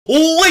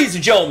Ladies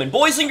and gentlemen,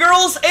 boys and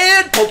girls,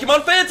 and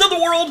Pokemon fans of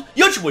the world,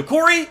 your boy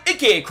Corey,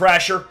 aka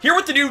Crasher, here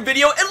with the new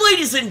video, and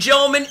ladies and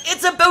gentlemen,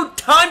 it's about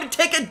time to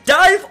take a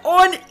dive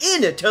on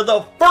into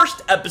the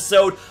first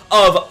episode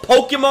of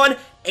Pokemon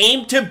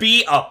Aim to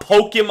be a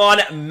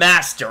Pokemon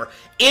Master.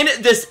 In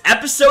this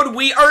episode,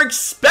 we are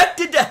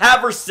expected to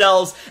have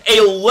ourselves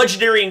a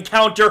legendary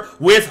encounter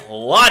with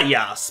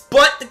Latias.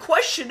 But the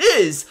question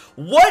is,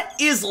 what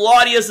is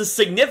Latias'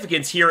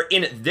 significance here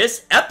in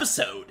this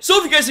episode? So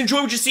if you guys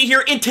enjoy what you see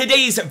here in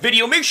today's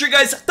video, make sure you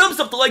guys thumbs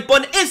up the like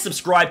button and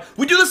subscribe.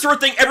 We do this sort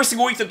of thing every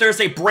single week that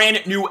there's a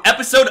brand new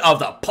episode of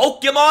the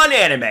Pokemon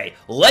Anime.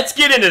 Let's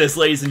get into this,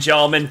 ladies and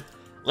gentlemen.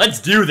 Let's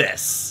do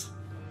this.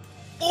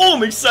 Oh,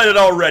 I'm excited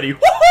already.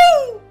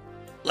 Woohoo!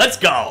 Let's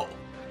go.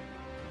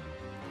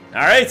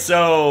 Alright,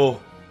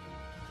 so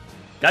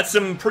got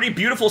some pretty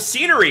beautiful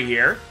scenery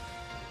here.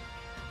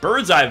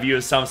 Bird's eye view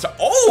of some stuff.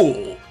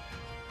 Oh!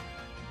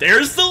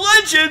 There's the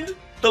legend!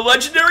 The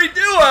legendary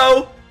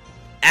duo!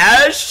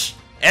 Ash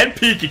and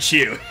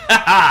Pikachu.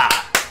 Haha!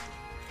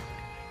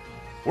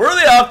 Where are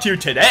they off to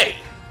today?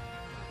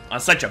 On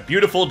such a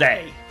beautiful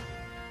day.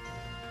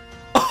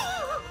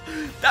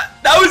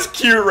 that was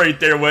cute right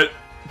there, what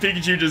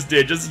Pikachu just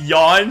did. Just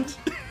yawned.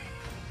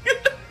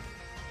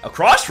 A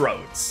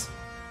crossroads.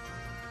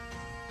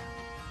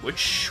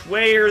 Which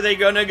way are they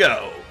gonna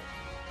go?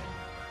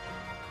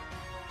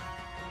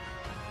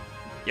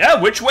 Yeah,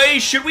 which way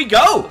should we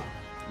go?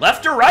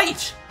 Left or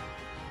right?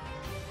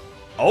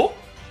 Oh?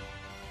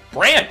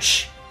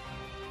 Branch.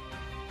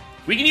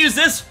 We can use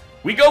this.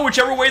 We go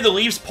whichever way the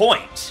leaves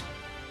point.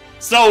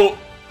 So,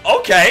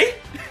 okay.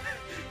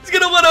 He's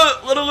gonna let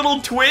a little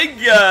twig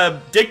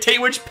dictate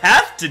which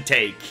path to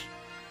take.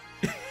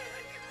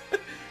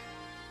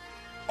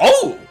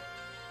 Oh!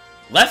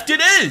 Left it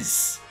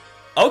is!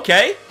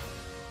 Okay.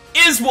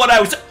 Is what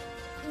I was...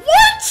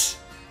 What?!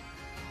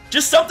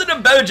 Just something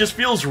about it just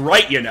feels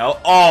right, you know?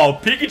 Oh,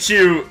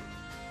 Pikachu...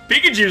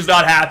 Pikachu's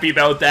not happy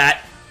about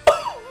that.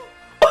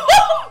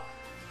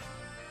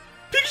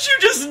 Pikachu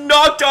just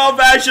knocked off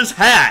Ash's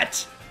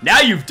hat!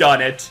 Now you've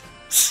done it.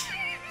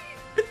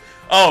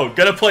 Oh,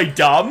 gonna play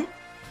dumb?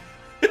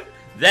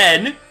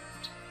 Then...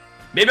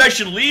 maybe I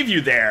should leave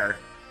you there.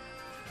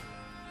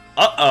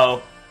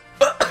 Uh-oh.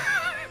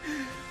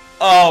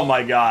 Oh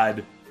my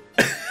god.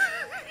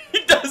 He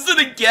does it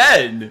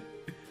again!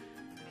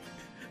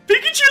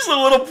 Pikachu's a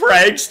little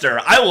prankster.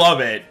 I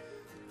love it.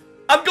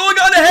 I'm going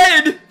on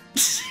ahead!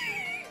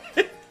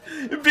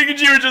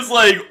 Pikachu is just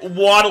like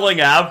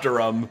waddling after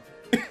him.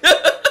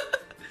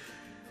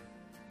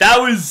 That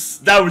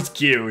was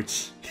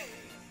cute.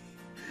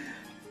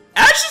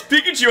 Ash's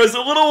Pikachu has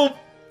a little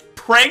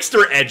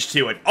prankster edge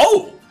to it.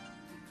 Oh!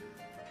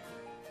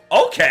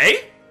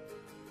 Okay.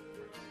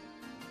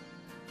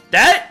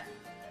 That...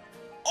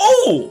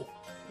 oh!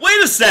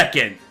 Wait a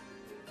second!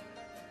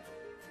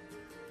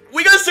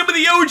 We got some of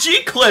the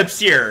OG clips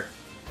here!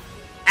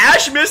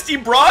 Ash, Misty,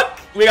 Brock,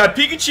 we got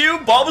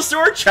Pikachu,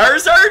 Bulbasaur,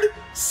 Charizard,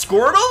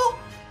 Squirtle?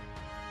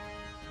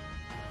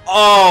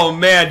 Oh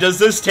man, does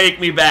this take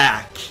me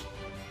back?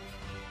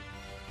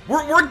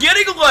 We're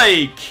getting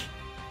like...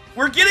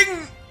 we're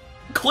getting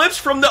clips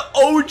from the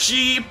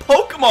OG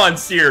Pokemon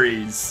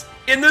series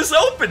in this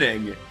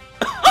opening!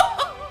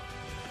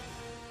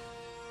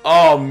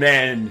 Oh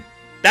man.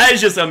 That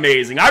is just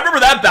amazing. I remember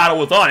that battle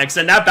with Onix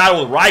and that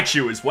battle with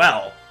Raichu as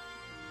well.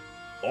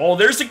 Oh,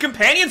 there's the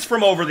companions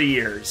from over the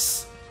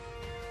years.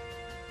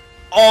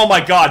 Oh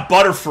my god,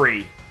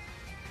 Butterfree.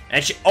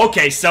 And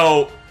okay,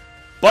 so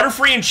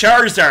Butterfree and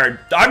Charizard.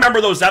 I remember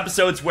those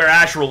episodes where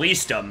Ash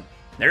released them.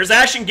 There's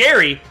Ash and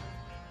Gary.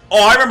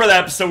 Oh, I remember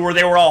that episode where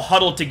they were all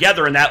huddled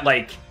together in that,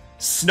 like,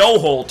 snow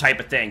hole type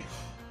of thing.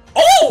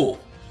 Oh!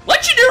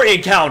 Legendary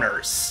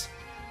encounters!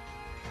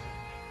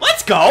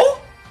 Let's go!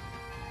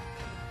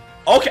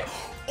 Okay.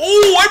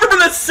 Oh, I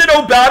remember that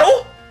Sinnoh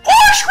battle!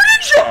 Oh, Ash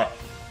Greninja!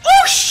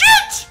 Oh,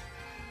 shit!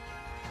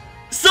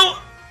 So,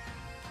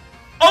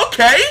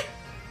 okay.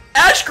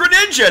 Ash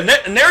Greninja,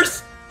 and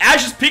there's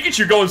Ash's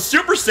Pikachu going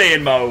Super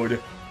Saiyan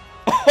mode.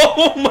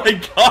 Oh my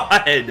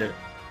god.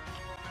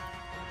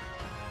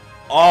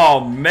 Oh,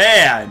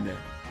 man.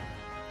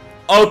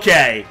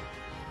 Okay.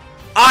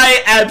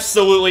 I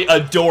absolutely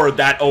adored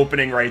that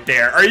opening right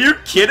there. Are you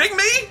kidding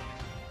me?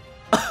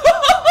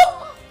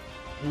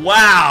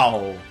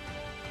 Wow.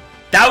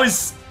 That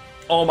was...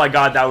 oh my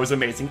god, that was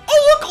amazing.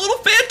 Oh, look, a little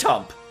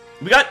Phantom.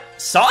 We got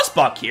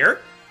Sawsbuck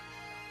here.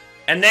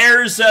 And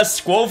there's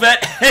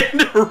Squovet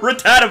and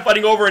Rattata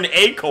fighting over an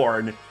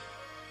acorn.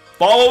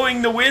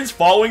 Following the winds,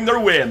 following their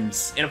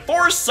whims. In a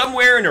forest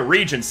somewhere, in a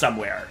region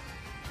somewhere.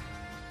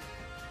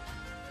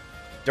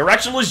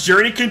 Directionless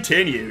journey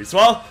continues.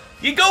 Well,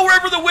 you go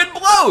wherever the wind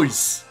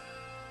blows.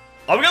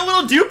 Oh, we got a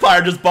little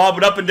Dewpider just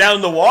bobbing up and down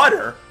in the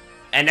water.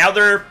 And now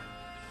they're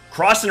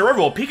crossing the river.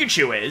 Well,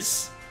 Pikachu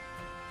is.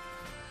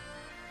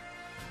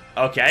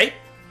 Okay.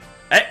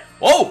 Hey.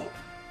 Whoa.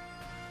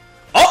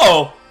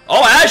 Uh-oh.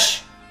 Oh,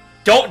 Ash.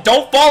 Don't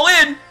fall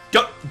in.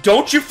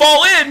 Don't you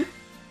fall in.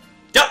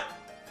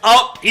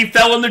 Oh, he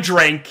fell in the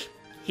drink.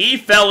 He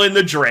fell in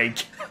the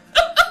drink.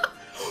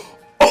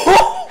 Oh,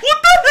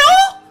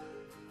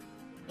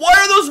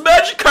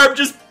 Magikarp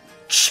just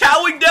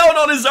chowing down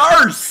on his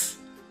arse.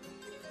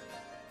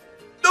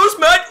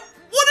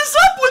 What is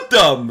up with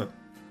them?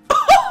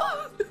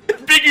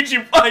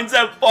 Pikachu finds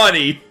that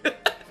funny.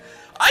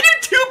 I do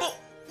too,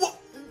 but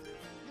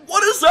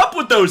what is up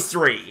with those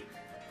three?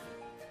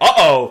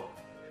 Uh-oh.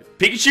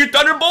 Pikachu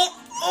Thunderbolt?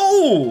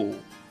 Oh!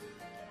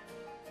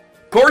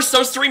 Of course,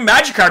 those three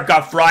Magikarp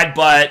got fried,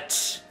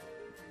 but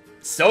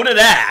so did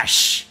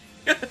Ash.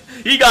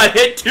 He got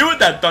hit too with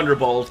that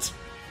Thunderbolt.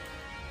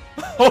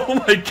 Oh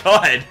my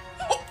god.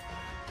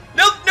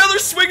 Now they're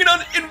swinging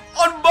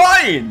on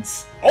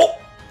vines. Oh,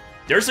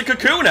 there's a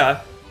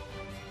Kakuna.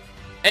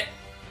 And,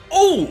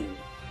 oh.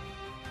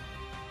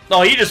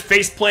 Oh, he just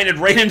face planted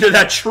right into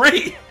that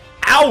tree.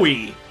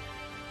 Owie.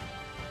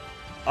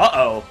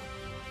 Uh-oh.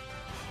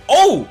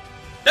 Oh,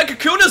 that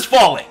Kakuna's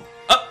falling.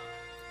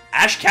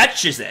 Ash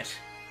catches it.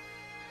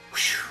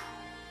 Whew.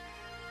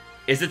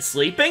 Is it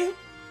sleeping?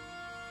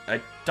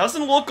 It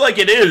doesn't look like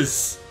it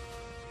is.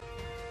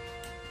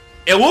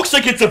 It looks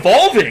like it's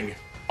evolving.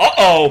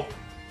 Uh-oh.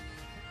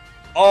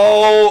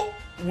 Oh,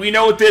 we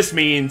know what this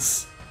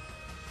means.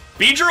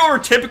 Beedrill are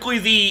typically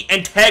the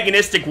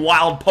antagonistic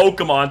wild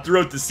Pokemon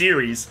throughout the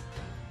series.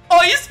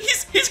 Oh,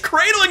 he's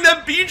cradling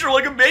that Beedrill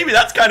like a baby.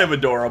 That's kind of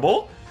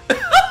adorable.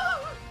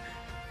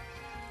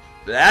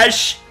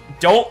 Ash,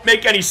 don't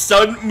make any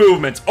sudden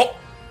movements. Oh.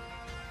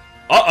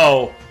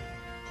 Uh-oh.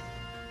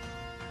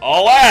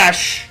 Oh,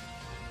 Ash.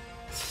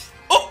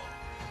 Oh.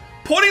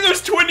 Pointing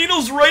those twin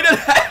needles right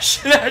at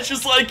Ash. And Ash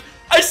is like,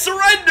 I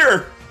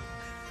surrender.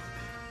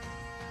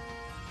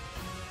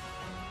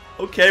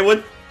 Okay,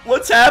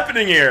 what's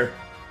happening here?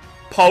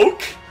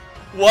 Poke?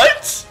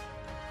 What?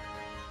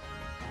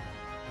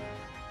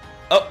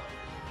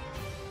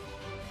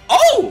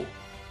 Oh!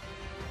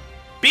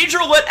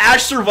 Beedrill let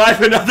Ash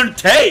survive another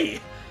day!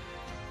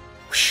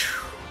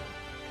 Whew.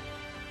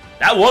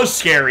 That was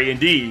scary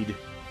indeed.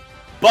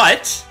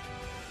 But...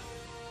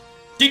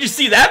 did you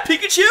see that,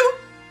 Pikachu?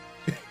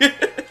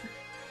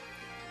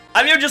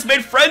 I mean, I just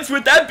made friends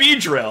with that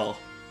Beedrill.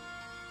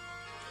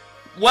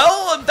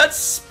 Well,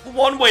 that's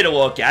one way to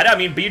look at it. I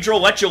mean, Beedrill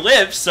let you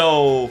live,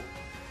 so...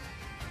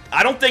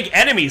 I don't think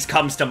enemies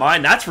comes to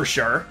mind, that's for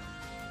sure.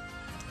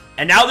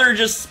 And now they're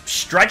just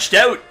stretched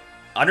out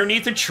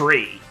underneath a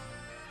tree.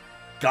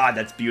 God,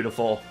 that's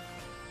beautiful.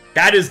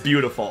 That is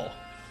beautiful.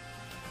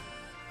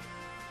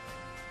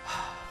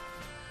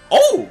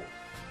 Oh!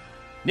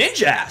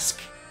 Ninjask!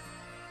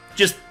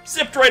 Just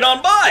zipped right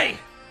on by.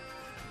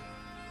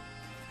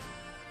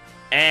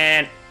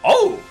 And,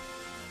 oh!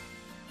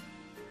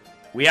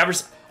 We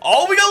have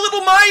oh, we got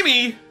little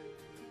Mimey!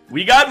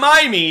 We got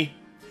Mimey!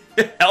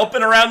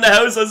 Helping around the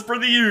house as per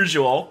the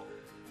usual.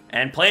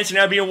 And plants are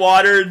now being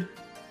watered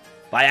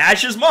by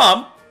Ash's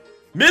mom.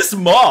 Miss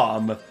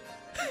Mom!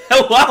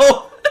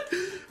 Hello?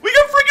 We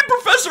got freaking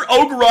Professor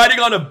Oak riding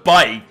on a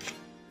bike.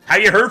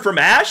 Have you heard from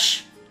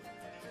Ash?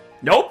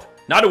 Nope,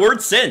 not a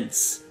word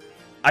since.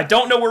 I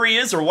don't know where he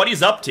is or what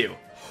he's up to.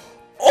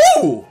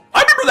 Oh!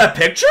 I remember that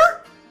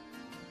picture!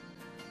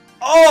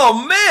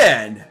 Oh,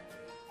 man!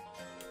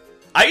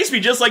 I used to be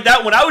just like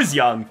that when I was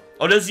young.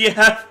 Oh, does he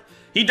have...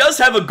 He does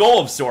have a goal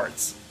of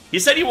sorts. He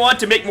said he wanted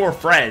to make more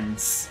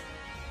friends.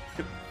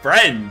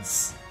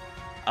 Friends.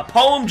 A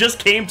poem just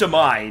came to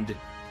mind.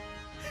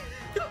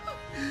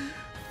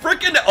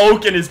 Frickin'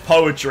 Oak and his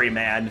poetry,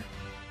 man.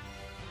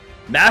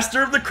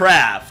 Master of the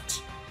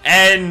craft.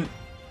 And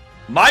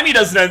Mimey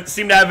doesn't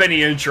seem to have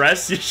any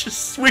interest. He's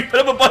just sweeping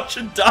up a bunch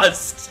of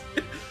dust.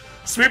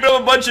 Sweeping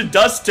up a bunch of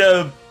dust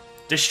to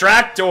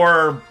distract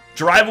or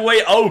drive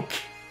away Oak.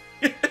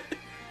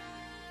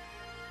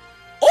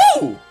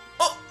 Oh!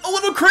 A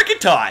little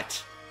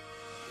Cricketot!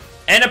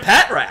 And a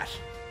Patrat!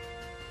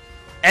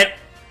 And...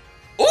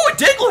 ooh, a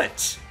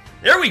Diglett!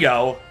 There we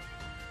go!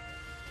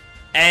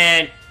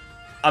 And...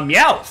 a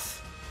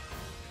Meowth!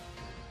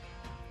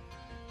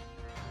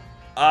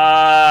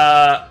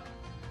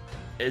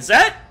 Is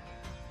that...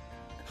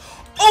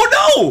 oh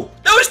no!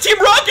 That was Team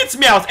Rocket's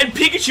Meowth! And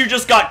Pikachu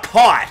just got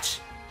caught!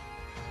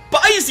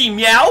 Bye-zy,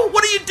 Meow!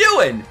 What are you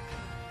doing?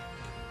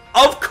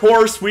 Of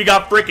course we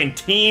got frickin'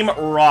 Team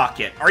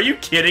Rocket. Are you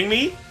kidding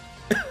me?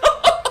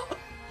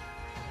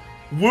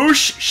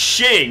 Whoosh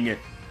Shing.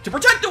 To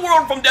protect the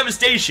world from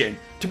devastation.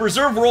 To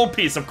preserve world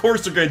peace. Of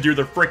course they're gonna do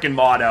their frickin'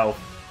 motto.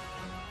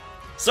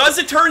 So as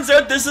it turns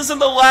out, this isn't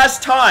the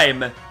last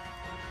time.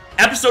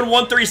 Episode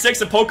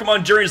 136 of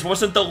Pokemon Journeys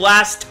wasn't the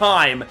last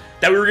time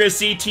that we were gonna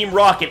see Team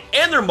Rocket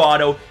and their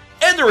motto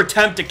and their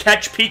attempt to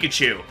catch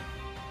Pikachu.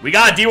 We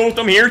gotta deal with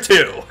them here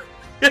too.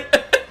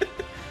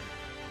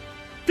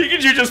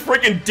 Pikachu just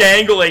freaking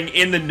dangling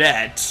in the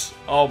net.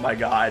 Oh my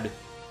god.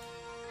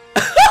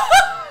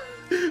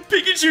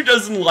 Pikachu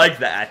doesn't like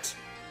that.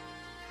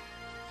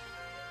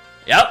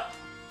 Yep.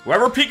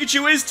 Whoever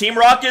Pikachu is, Team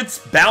Rocket's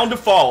bound to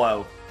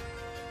follow.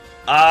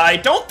 I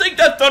don't think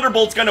that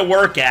Thunderbolt's gonna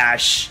work,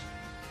 Ash.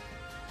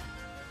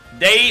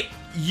 They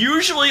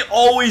usually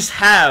always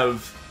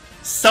have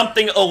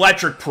something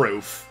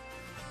electric-proof.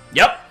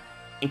 Yep.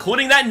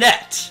 Including that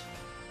net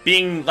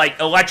being, like,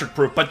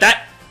 electric-proof, but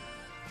that...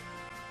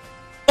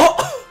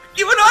 oh!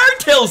 Even Iron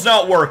Tail's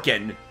not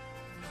working.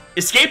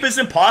 Escape is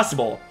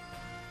impossible.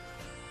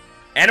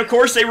 And of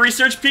course, they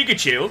researched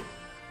Pikachu.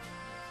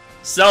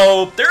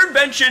 So, their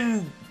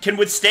invention can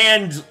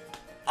withstand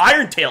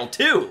Iron Tail,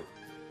 too.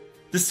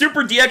 The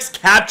Super DX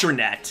Capture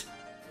Net.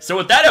 So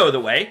with that out of the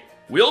way,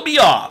 we'll be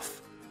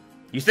off.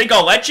 You think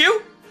I'll let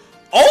you?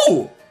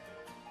 Oh!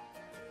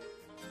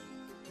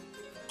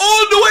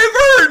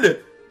 Oh, Noivern!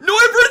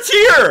 Noivern's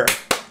here!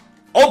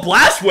 Oh,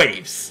 Blast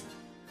Waves!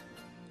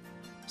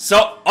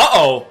 So,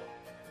 uh-oh.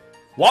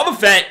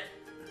 Wobbuffet.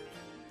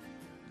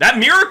 That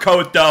Mirror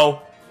Coat,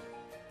 though.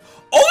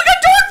 Oh,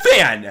 we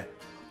got Darkfan!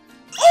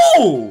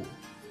 Oh!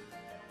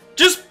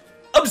 Just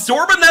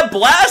absorbing that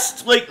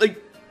blast? Like,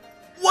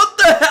 what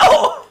the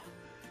hell?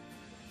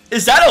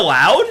 Is that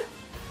allowed?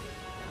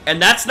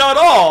 And that's not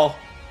all.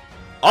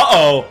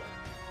 Uh-oh.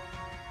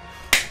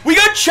 We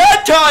got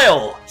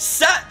Chadtile!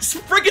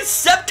 Friggin'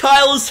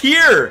 Sceptile is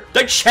here!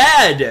 The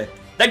Chad!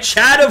 The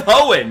Chad of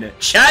Hoenn!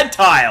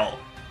 Chadtile!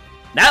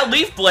 That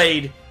Leaf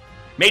Blade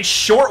made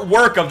short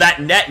work of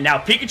that net. Now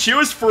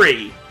Pikachu is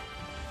free.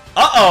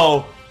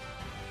 Uh-oh.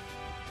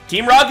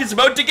 Team Rocket's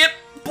about to get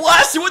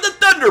blasted with a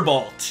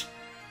Thunderbolt.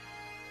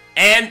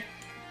 And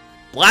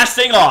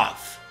blasting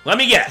off. Let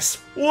me guess.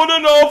 What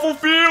an awful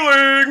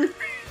feeling!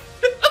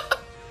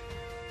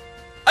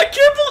 I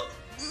can't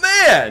believe...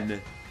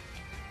 Man!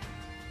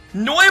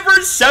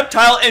 Noivern,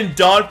 Sceptile, and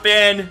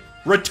Donphan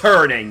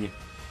returning.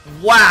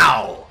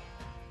 Wow!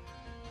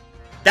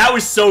 That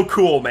was so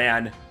cool,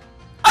 man.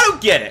 I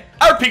don't get it.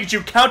 Our Pikachu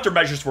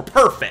countermeasures were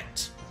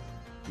perfect.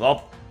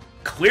 Well,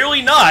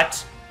 clearly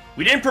not.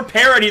 We didn't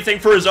prepare anything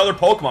for his other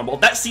Pokemon. Well,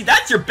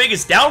 that's your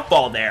biggest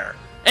downfall there.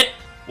 And,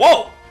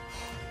 whoa!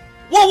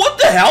 Whoa, what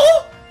the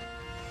hell?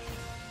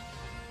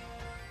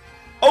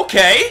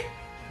 Okay.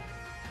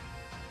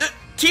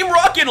 Team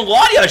Rocket and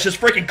Latias just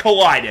freaking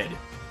collided.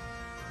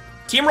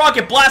 Team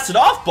Rocket blasted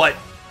off, but...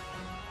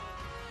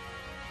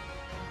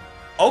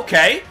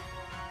 Okay.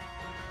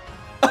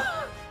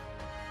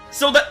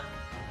 So that...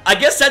 I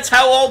guess that's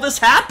how all this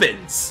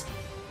happens.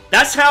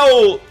 That's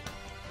how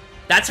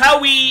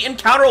we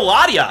encounter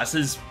Latias,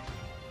 is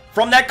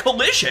from that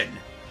collision.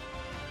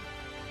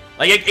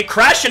 Like, it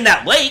crashed in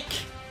that lake.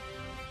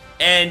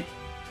 And...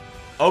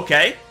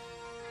 Okay.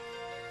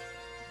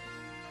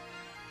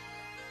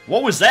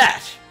 What was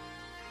that?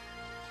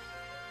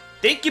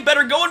 Think you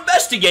better go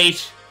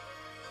investigate.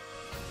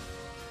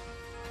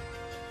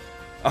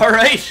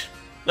 Alright,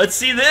 let's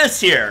see this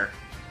here.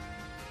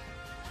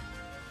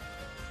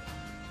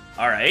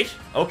 Alright,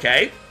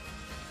 okay.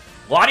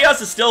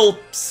 Latias is still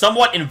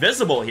somewhat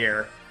invisible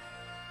here.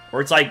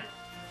 Or it's like,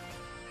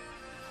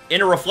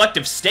 in a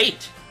reflective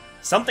state.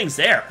 Something's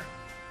there.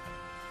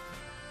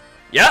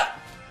 Yep.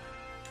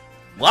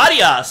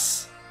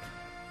 Latias.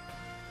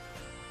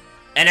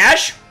 And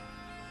Ash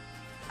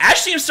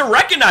seems to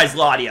recognize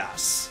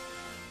Latias.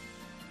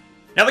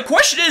 Now the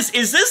question is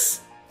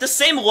this the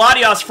same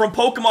Latias from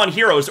Pokemon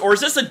Heroes, or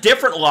is this a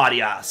different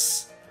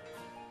Latias?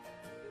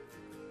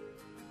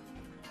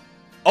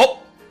 Oh!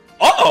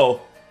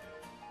 Uh-oh!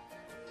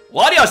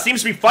 Latias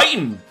seems to be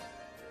fighting.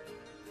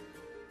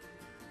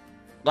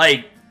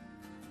 Like...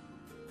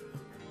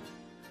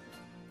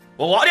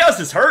 Well, Latias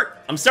is hurt.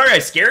 I'm sorry I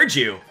scared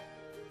you.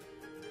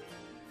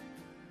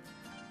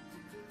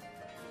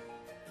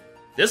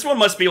 This one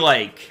must be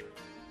like...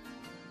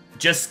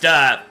 just,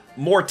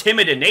 more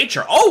timid in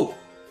nature. Oh!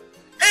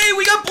 Hey,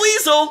 we got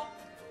Bleasel!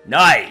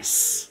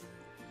 Nice.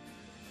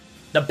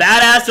 The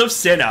badass of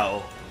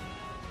Sinnoh.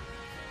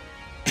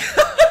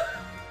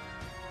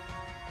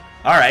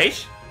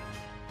 Alright.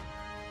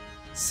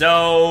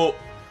 So...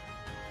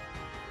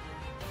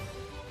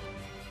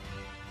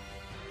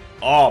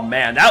 Oh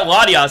man, that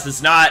Latias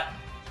is not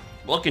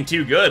looking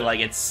too good. Like,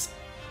 it's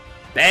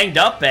banged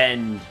up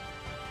and...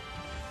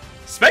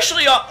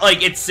 Especially,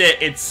 like, its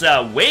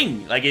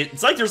wing. Like,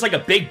 it's like there's like a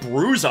big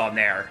bruise on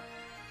there.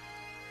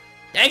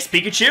 Thanks,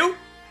 Pikachu.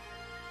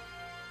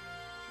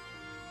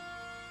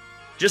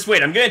 Just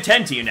wait, I'm gonna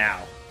tend to you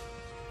now.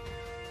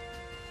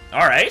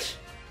 Alright.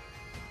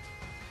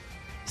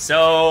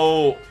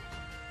 So...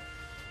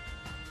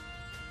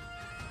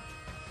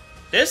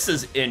 This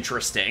is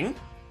interesting.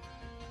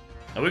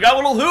 And we got a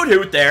little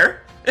Hoot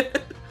there.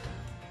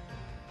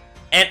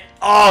 And,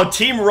 oh,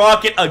 Team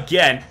Rocket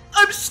again.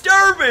 I'm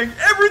starving!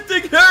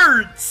 Everything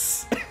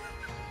hurts!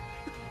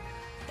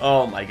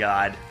 Oh my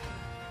god.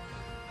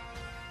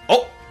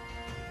 Oh!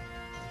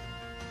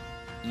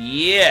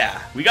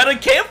 Yeah, we got a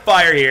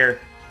campfire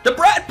here. The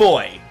Brat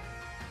Boy!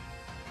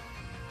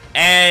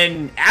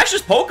 And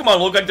Ash's Pokemon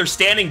look like they're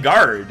standing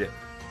guard.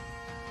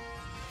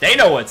 They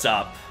know what's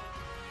up.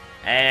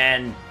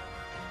 And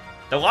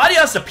the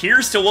Latias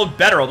appears to look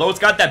better, although it's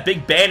got that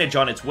big bandage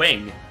on its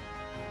wing.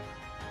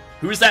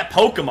 Who's that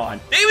Pokemon?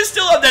 They even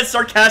still have that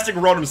sarcastic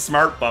Rotom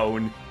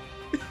smartphone.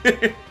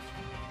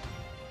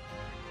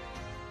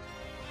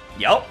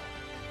 Yup.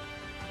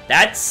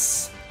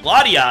 That's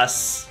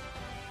Latias.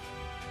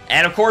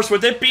 And of course,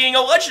 with it being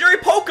a legendary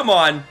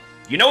Pokemon,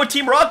 you know what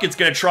Team Rocket's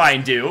gonna try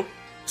and do.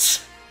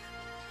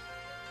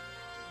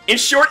 In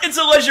short, it's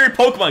a legendary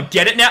Pokemon.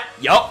 Get it now?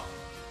 Yup.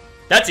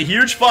 That's a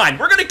huge find.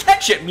 We're gonna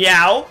catch it,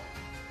 Meow.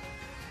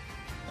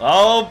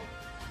 Oh.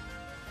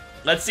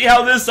 Let's see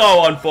how this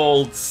all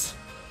unfolds.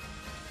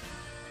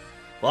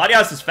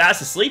 Latias is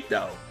fast asleep,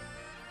 though.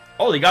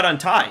 Oh, they got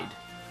untied.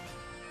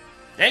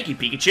 Thank you,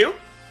 Pikachu.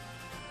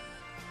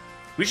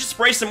 We should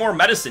spray some more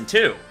medicine,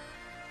 too.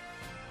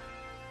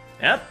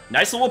 Yep,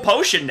 nice little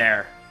potion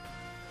there.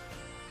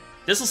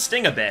 This'll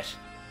sting a bit.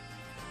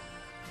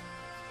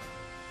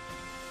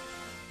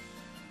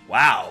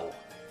 Wow.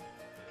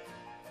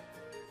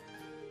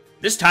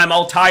 This time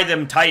I'll tie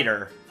them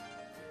tighter,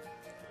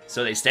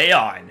 so they stay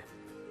on.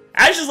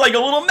 Ash is like a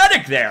little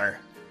medic there.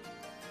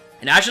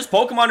 And Ash's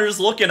Pokemon are just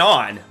looking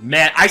on.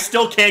 Man, I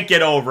still can't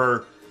get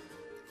over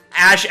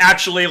Ash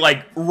actually,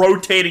 like,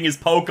 rotating his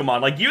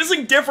Pokemon. Like,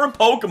 using different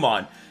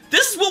Pokemon.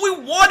 This is what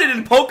we wanted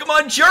in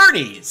Pokemon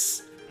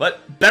Journeys.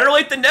 But better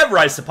late than never,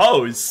 I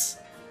suppose.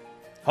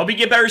 Hope you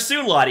get better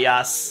soon,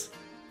 Latias.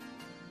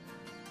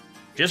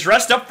 Just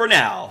rest up for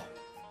now.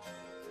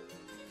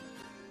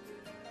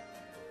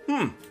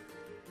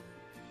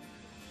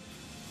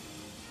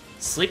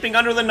 Sleeping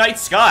under the night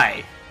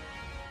sky.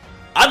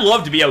 I'd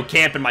love to be out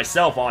camping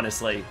myself,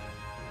 honestly.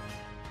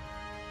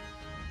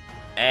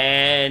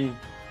 And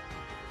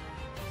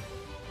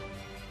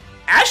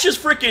Ash's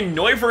freaking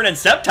Noivern and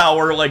Sceptile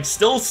were, like,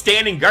 still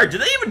standing guard.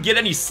 Did they even get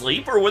any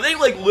sleep, or were they,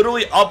 like,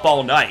 literally up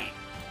all night?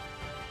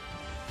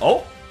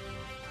 Oh.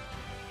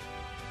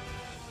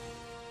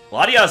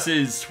 Latias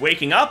is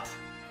waking up.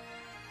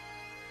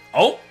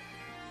 Oh.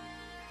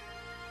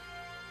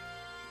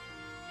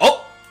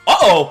 Oh.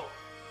 Uh-oh.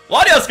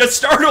 Latias got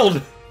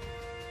startled.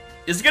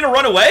 Is he gonna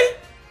run away?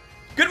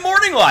 Good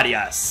morning,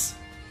 Latias.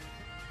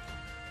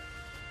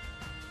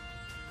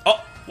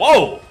 Oh,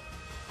 whoa.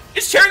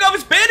 He's tearing off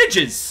his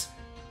bandages.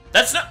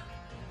 That's not...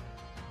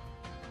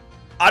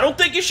 I don't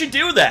think you should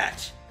do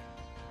that.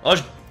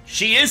 Oh,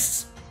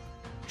 she's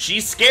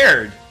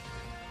scared.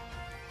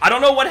 I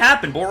don't know what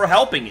happened, but we're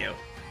helping you.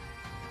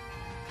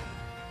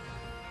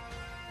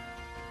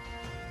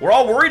 We're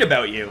all worried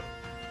about you.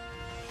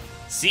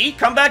 See?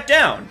 Come back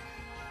down.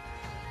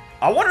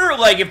 I wonder,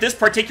 like, if this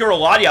particular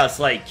Latias,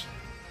 like,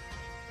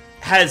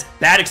 has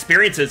bad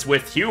experiences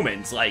with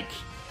humans, like...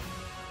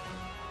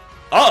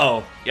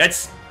 Uh-oh.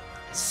 It's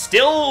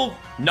still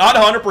not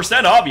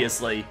 100%,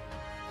 obviously.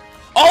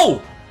 Oh!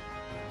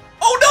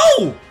 Oh,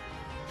 no!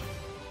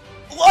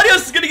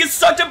 Latias is gonna get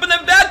sucked up in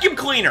that vacuum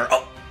cleaner!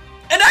 Oh!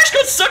 And Ash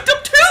got sucked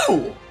up,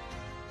 too!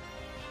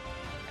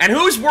 And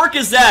whose work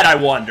is that, I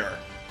wonder?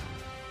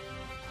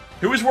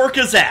 Whose work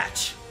is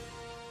that?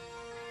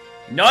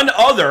 None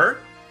other...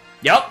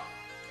 Yep.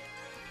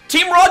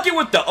 Team Rocket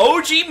with the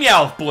OG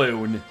Meowth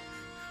Balloon.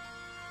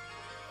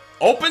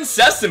 Open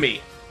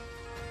sesame.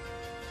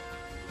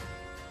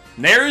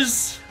 And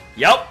there's...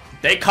 Yep,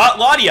 they caught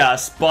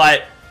Latias,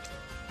 but...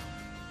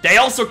 they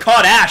also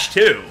caught Ash,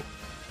 too.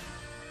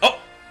 Oh.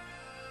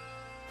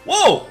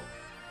 Whoa.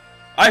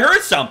 I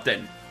heard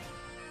something.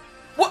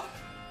 What?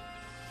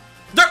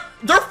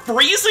 They're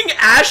freezing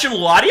Ash and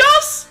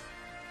Latias?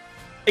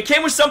 It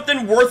came with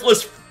something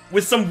worthless...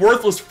 with some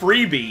worthless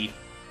freebie.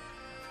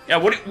 Yeah,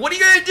 what are you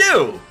gonna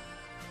do?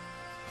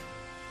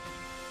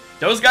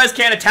 Those guys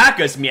can't attack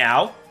us,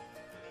 Meow.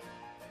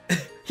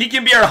 He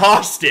can be our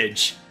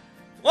hostage.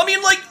 Well, I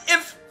mean, like,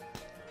 if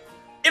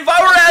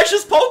I were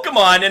Ash's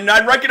Pokemon and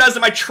I'd recognize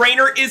that my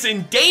trainer is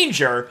in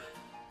danger,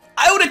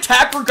 I would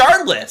attack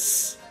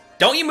regardless.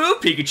 Don't you move,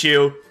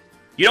 Pikachu.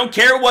 You don't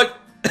care what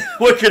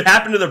could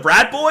happen to the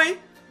brat boy?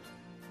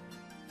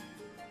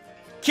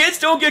 Kids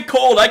don't get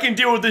cold, I can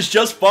deal with this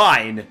just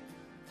fine.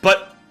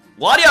 But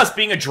Latias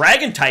being a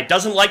dragon type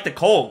doesn't like the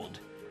cold.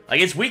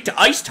 Like, it's weak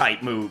to ice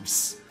type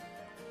moves.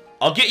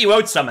 I'll get you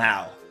out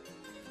somehow.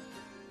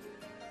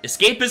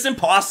 Escape is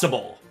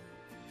impossible.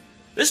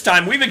 This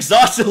time, we've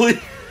exhaustively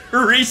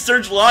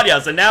researched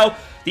Latias, and now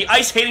the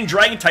ice-hating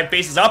dragon type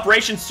faces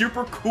Operation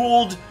Super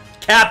Cooled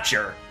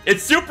Capture.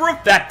 It's super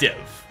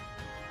effective.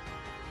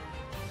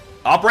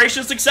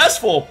 Operation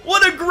successful.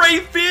 What a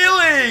great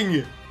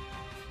feeling!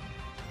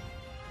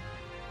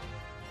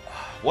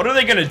 What are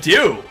they gonna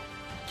do?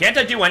 Can't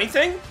I do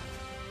anything?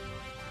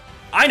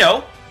 I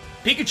know.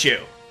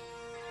 Pikachu.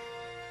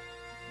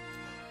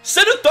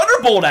 Send a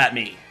Thunderbolt at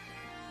me!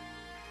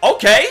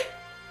 Okay.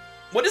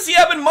 What does he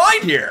have in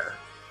mind here?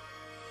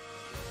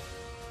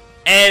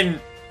 And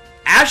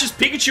Ash's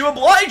Pikachu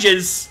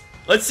obliges.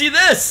 Let's see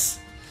this.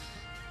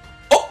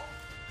 Oh!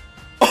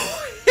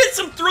 Oh, hits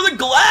him through the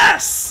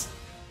glass!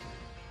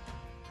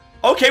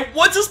 Okay,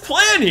 what's his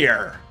plan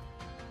here?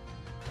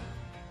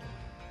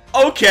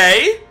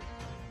 Okay.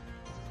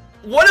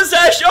 What is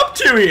Ash up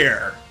to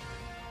here?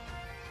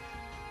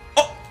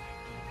 Oh!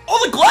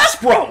 Oh, the glass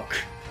broke!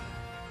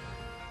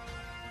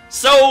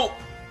 So...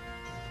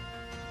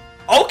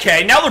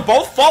 okay, now they're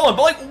both falling,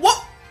 but like,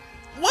 what?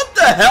 What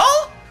the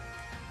hell?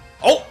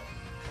 Oh!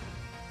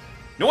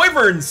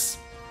 Noivern's!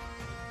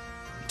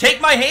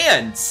 Take my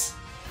hands!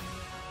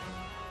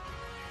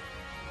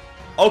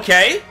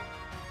 Okay.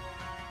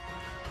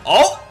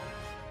 Oh!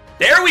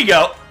 There we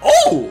go!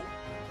 Oh!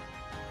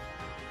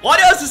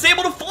 Latias is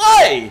able to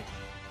fly!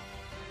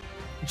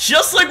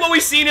 Just like what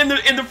we seen in the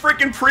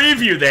freaking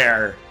preview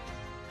there.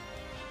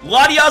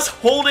 Latias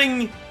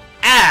holding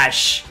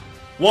Ash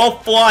while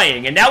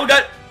flying. And now we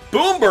got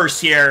Boom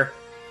Burst here.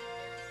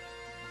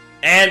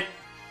 And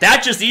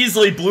that just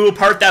easily blew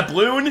apart that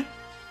balloon.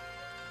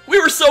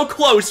 We were so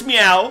close,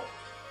 meow.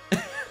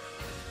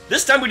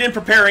 This time we didn't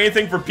prepare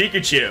anything for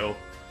Pikachu.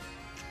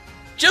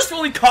 Just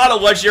when we caught a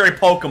legendary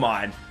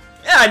Pokemon.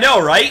 Yeah, I know,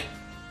 right?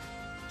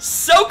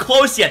 So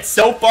close yet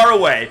so far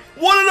away.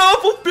 What an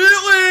awful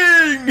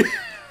feeling!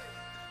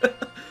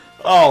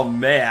 Oh,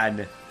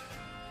 man.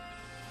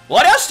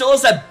 Latias still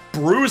has that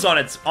bruise on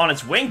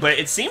its wing, but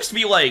it seems to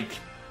be, like,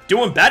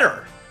 doing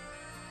better.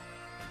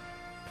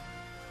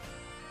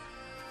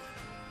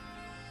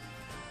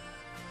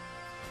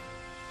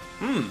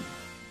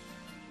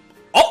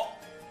 Oh!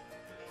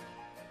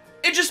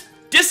 It just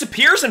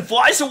disappears and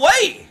flies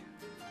away!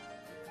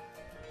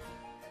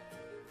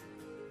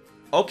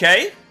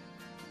 Okay.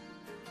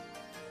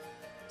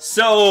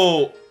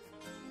 So...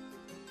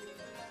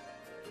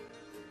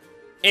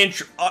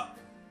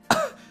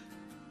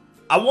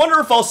 I wonder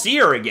if I'll see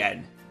her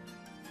again.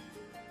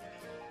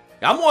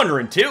 I'm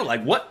wondering too,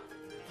 like what?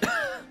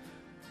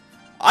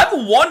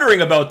 I'm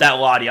wondering about that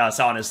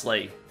Latias,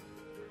 honestly.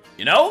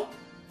 You know?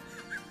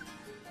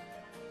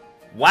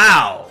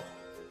 Wow.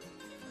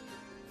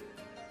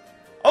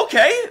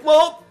 Okay,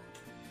 well...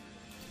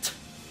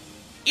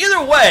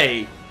 Either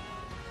way,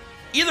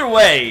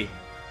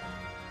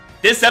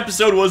 this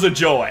episode was a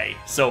joy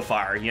so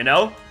far, you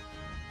know?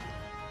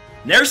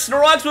 And there's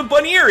Snorlax with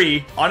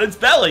Bunnery on its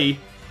belly.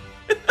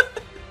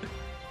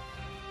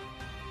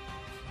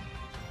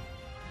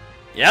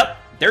 Yep,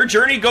 their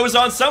journey goes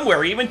on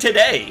somewhere, even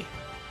today.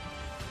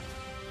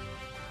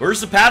 Where's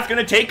the path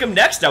gonna take them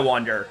next, I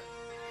wonder?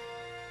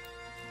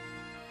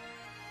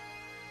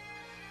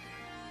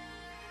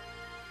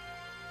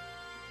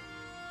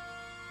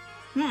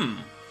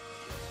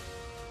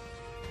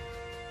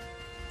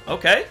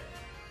 Okay.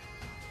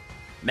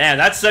 Man,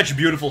 that's such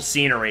beautiful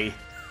scenery.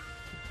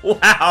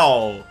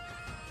 Wow.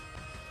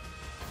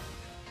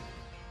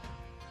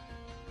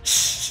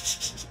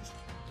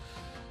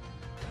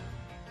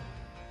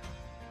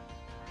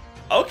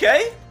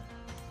 Okay.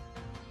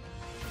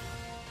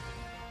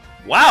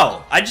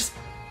 Wow,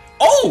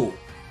 oh!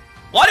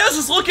 Latias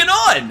is looking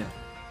on!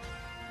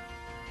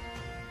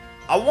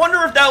 I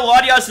wonder if that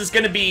Latias is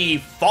going to be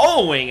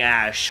following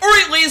Ash.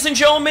 Alright, ladies and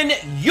gentlemen,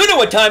 you know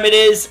what time it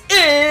is.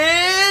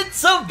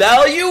 It's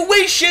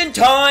evaluation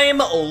time!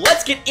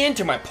 Let's get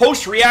into my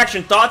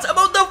post-reaction thoughts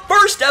about the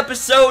first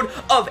episode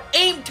of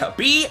Aim to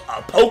Be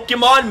a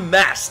Pokemon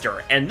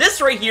Master. And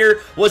this right here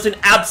was an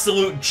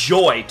absolute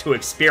joy to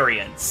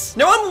experience.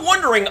 Now, I'm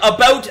wondering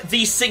about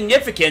the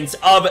significance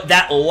of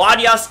that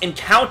Latias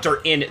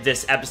encounter in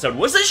this episode.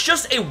 Was this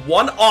just a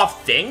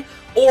one-off thing?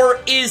 Or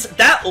is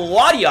that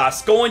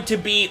Latias going to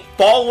be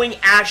following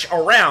Ash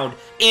around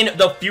in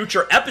the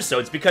future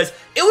episodes? Because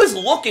it was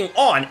looking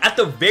on at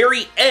the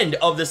very end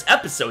of this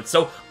episode.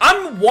 So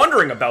I'm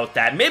wondering about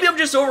that. Maybe I'm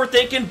just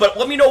overthinking, but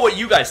let me know what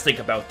you guys think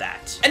about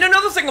that. And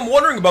another thing I'm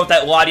wondering about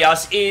that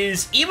Latias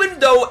is, even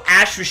though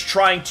Ash was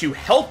trying to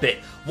help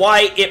it,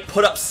 why it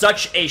put up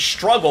such a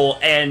struggle,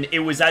 and it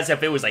was as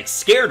if it was like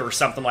scared or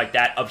something like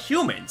that of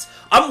humans.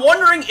 I'm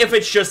wondering if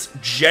it's just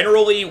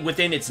generally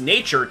within its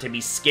nature to be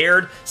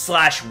scared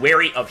 /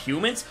 wary of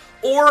humans,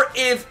 or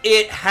if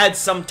it had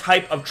some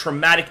type of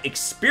traumatic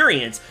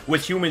experience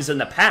with humans in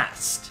the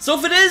past. So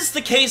if it is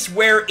the case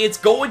where it's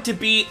going to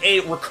be a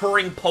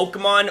recurring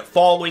Pokemon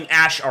following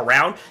Ash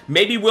around,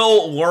 maybe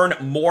we'll learn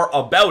more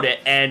about it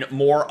and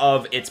more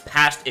of its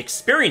past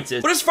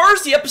experiences. But as far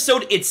as the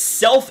episode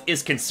itself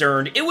is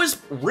concerned, it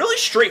was really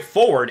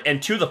straightforward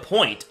and to the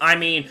point. I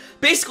mean,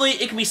 basically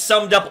it can be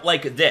summed up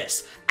like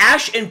this.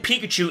 Ash and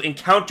Pikachu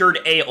encountered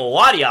a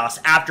Latias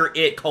after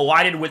it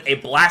collided with a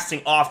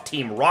blasting off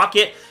Team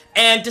Rocket,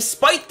 and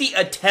despite the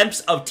attempts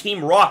of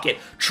Team Rocket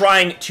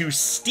trying to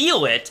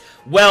steal it,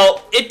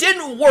 well, it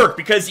didn't work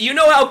because you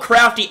know how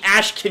crafty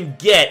Ash can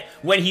get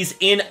when he's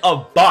in a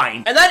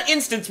bind. And that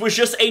instance was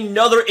just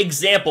another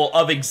example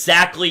of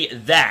exactly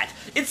that.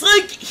 It's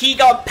like he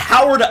got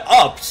powered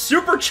up,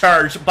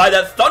 supercharged by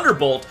that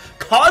Thunderbolt,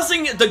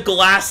 causing the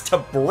glass to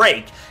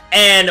break.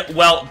 And,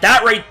 well,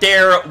 that right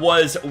there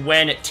was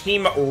when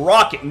Team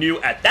Rocket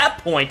knew at that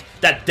point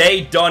that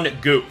they done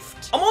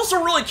goofed. I'm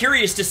also really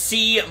curious to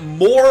see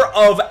more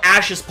of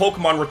Ash's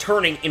Pokemon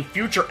returning in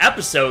future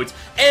episodes,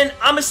 and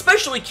I'm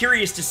especially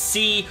curious to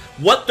see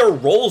what their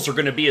roles are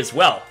going to be as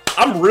well.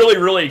 I'm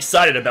really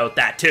excited about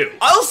that too.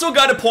 I also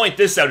got to point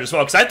this out as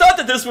well, because I thought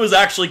that this was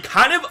actually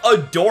kind of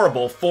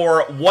adorable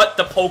for what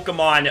the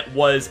Pokemon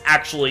was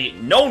actually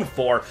known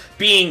for,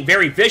 being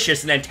very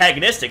vicious and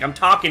antagonistic. I'm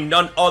talking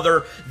none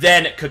other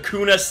than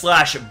Kakuna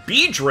 /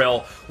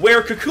 Beedrill,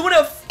 where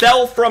Kakuna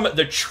fell from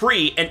the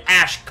tree and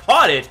Ash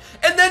caught it,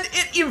 and then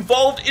it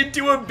evolved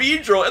into a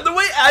Beedrill, and the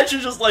way Ash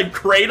is just like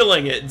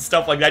cradling it and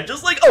stuff like that,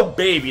 just like a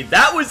baby,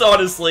 that was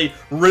honestly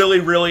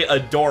really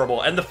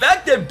adorable. And the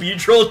fact that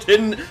Beedrill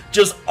didn't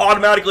just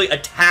automatically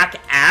attack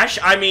Ash,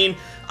 I mean,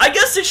 I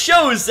guess it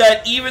shows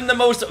that even the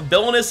most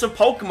villainous of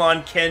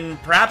Pokemon can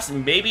perhaps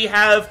maybe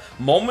have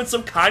moments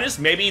of kindness.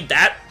 Maybe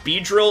that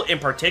Beedrill in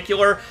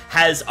particular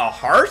has a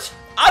heart?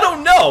 I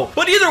don't know.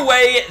 But either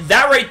way,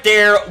 that right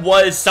there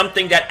was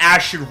something that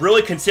Ash should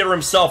really consider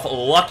himself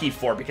lucky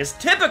for, because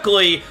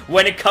typically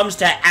when it comes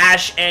to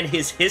Ash and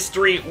his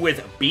history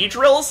with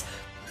Beedrills,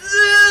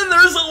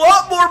 there's a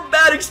lot more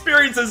bad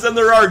experiences than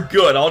there are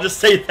good, I'll just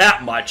say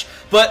that much.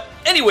 But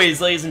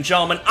anyways, ladies and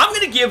gentlemen, I'm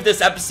gonna give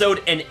this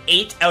episode an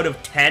 8 out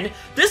of 10.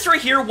 This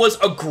right here was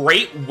a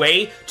great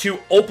way to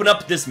open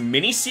up this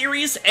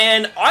mini-series,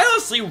 and I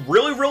honestly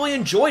really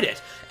enjoyed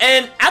it.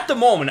 And at the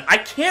moment, I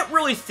can't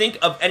really think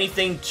of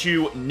anything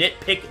to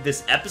nitpick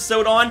this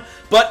episode on,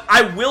 but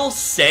I will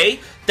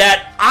say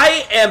that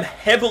I am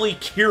heavily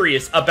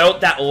curious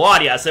about that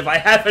Latias, if I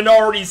haven't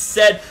already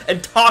said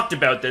and talked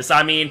about this.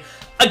 I mean,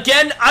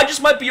 again, I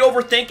just might be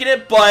overthinking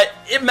it, but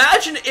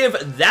imagine if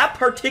that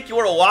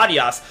particular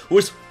Latias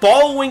was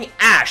following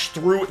Ash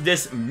through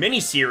this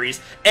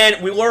mini-series,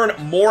 and we learn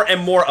more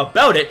and more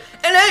about it,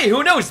 and hey,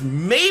 who knows,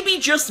 maybe,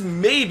 just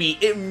maybe,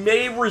 it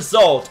may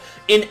result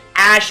in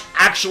Ash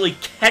actually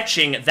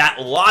catching that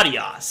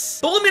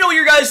Latias. But let me know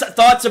your guys'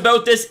 thoughts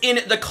about this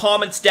in the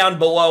comments down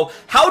below.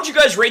 How would you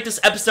guys rate this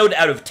episode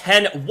out of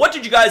 10? What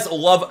did you guys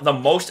love the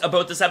most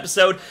about this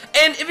episode?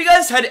 And if you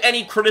guys had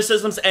any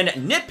criticisms and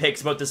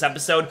nitpicks about this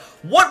episode,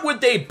 what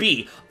would they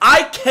be?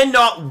 I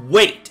cannot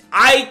wait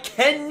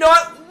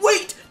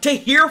to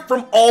hear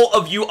from all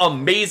of you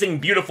amazing,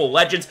 beautiful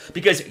legends,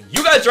 because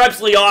you guys are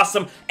absolutely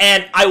awesome,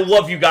 and I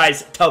love you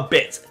guys to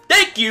bits.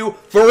 Thank you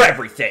for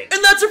everything.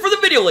 And that's it for the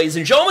video, ladies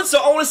and gentlemen, so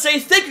I want to say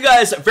thank you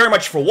guys very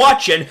much for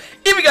watching.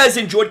 If you guys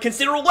enjoyed,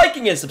 consider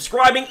liking and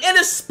subscribing, and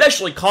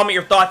especially comment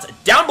your thoughts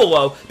down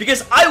below,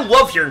 because I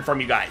love hearing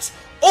from you guys.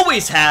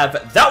 Always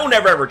have, that will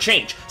never ever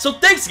change. So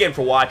thanks again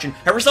for watching,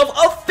 have yourself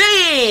a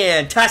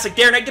fantastic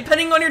day or night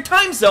depending on your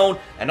time zone,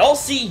 and I'll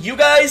see you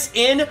guys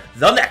in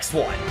the next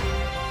one.